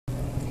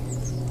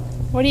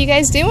What are you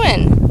guys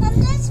doing?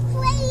 I'm just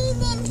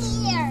playing in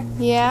here.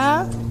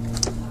 Yeah?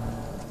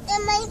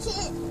 I'm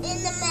making in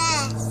a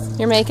mess.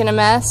 You're making a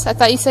mess? I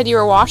thought you said you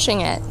were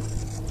washing it.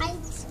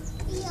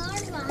 We are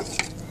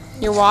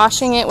washing. You're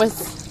washing it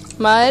with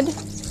mud?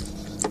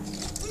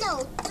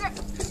 No, dirt.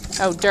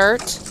 Oh,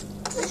 dirt?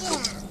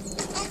 Yeah.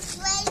 It's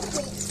like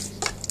this.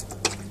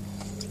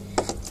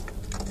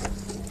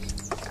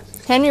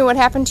 Henry, what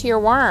happened to your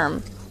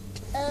worm?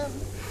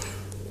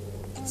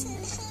 It's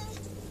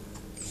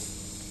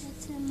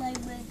in my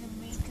bag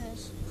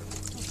because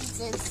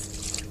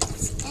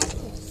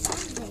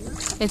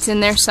It's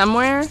in there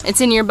somewhere? It's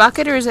in your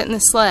bucket or is it in the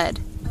sled?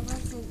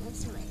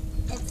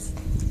 It's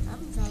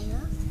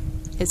somewhere.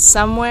 It's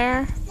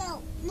somewhere?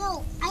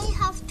 No, I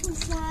have to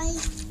find.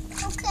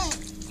 Okay,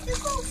 you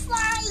go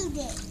find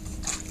it.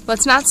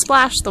 Let's not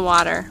splash the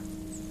water.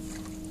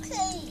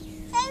 Okay,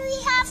 and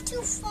we have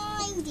to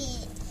find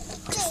it.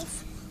 Okay,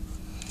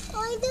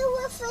 find it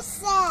with a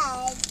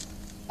sand.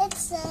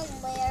 It's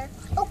somewhere.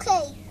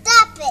 Okay,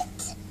 tap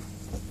it.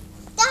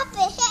 Tap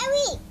it,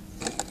 Harry.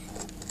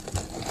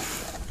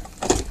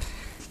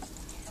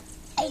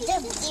 I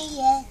don't see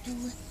it.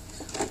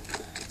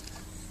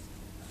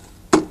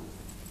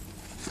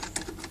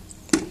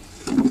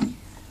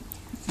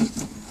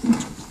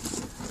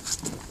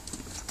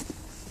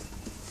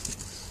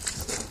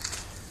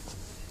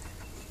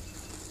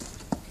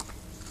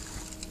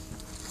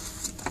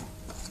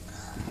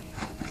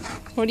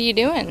 What are you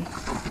doing?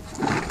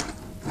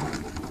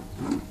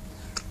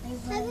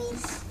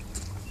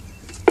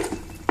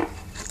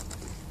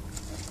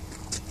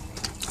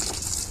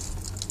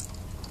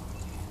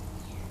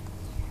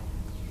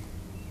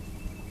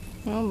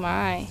 Oh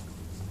my.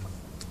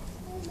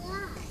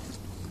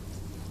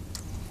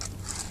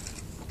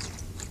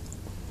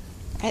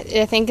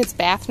 I think it's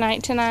bath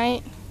night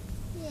tonight.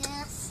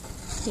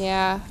 Yes.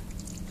 Yeah.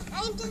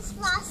 I'm just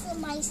washing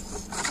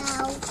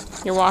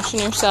myself. You're washing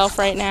yourself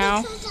right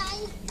now? Because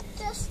I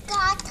just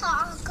got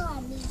chalk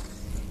on me.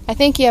 I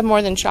think you have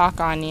more than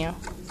chalk on you.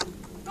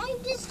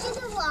 I'm just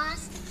gonna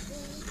wash me.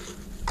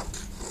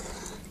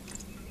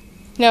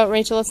 No,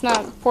 Rachel, let's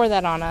not pour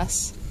that on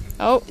us.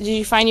 Oh, did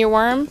you find your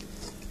worm?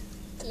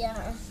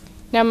 Yeah.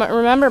 Now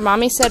remember,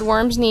 Mommy said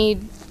worms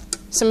need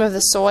some of the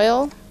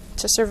soil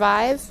to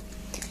survive,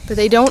 but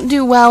they don't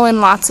do well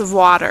in lots of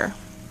water.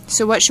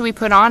 So what should we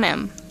put on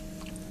him?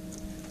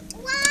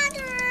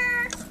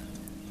 Water!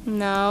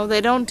 No, they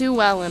don't do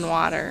well in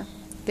water.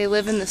 They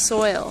live in the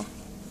soil.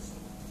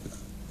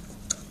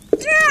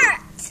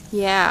 Dirt!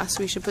 Yeah,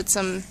 so we should put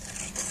some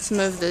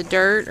of the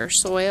dirt or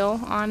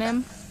soil on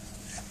him.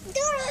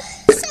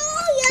 Dirt!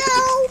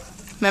 Soil!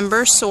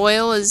 Remember,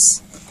 soil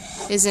is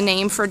a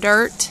name for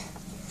dirt.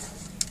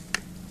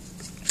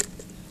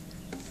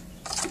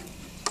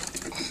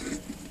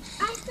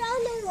 I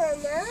found a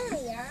worm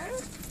earlier.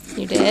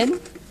 You did?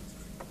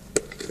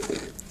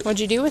 What'd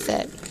you do with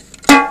it?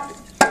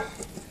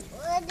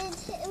 What did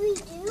we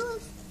do?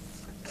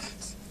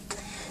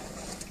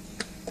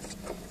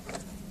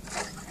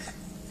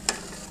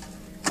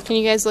 Can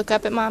you guys look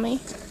up at Mommy?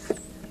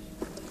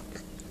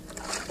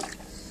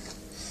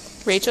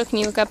 Rachel, can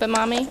you look up at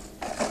Mommy?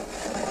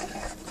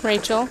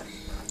 Rachel?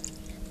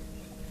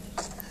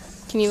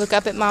 Can you look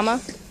up at Mama?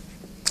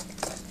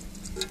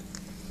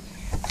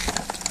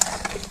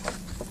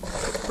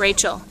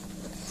 Rachel.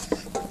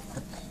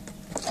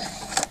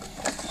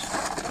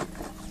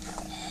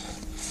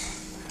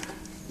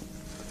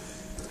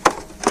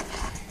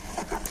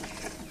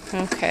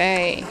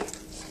 Okay.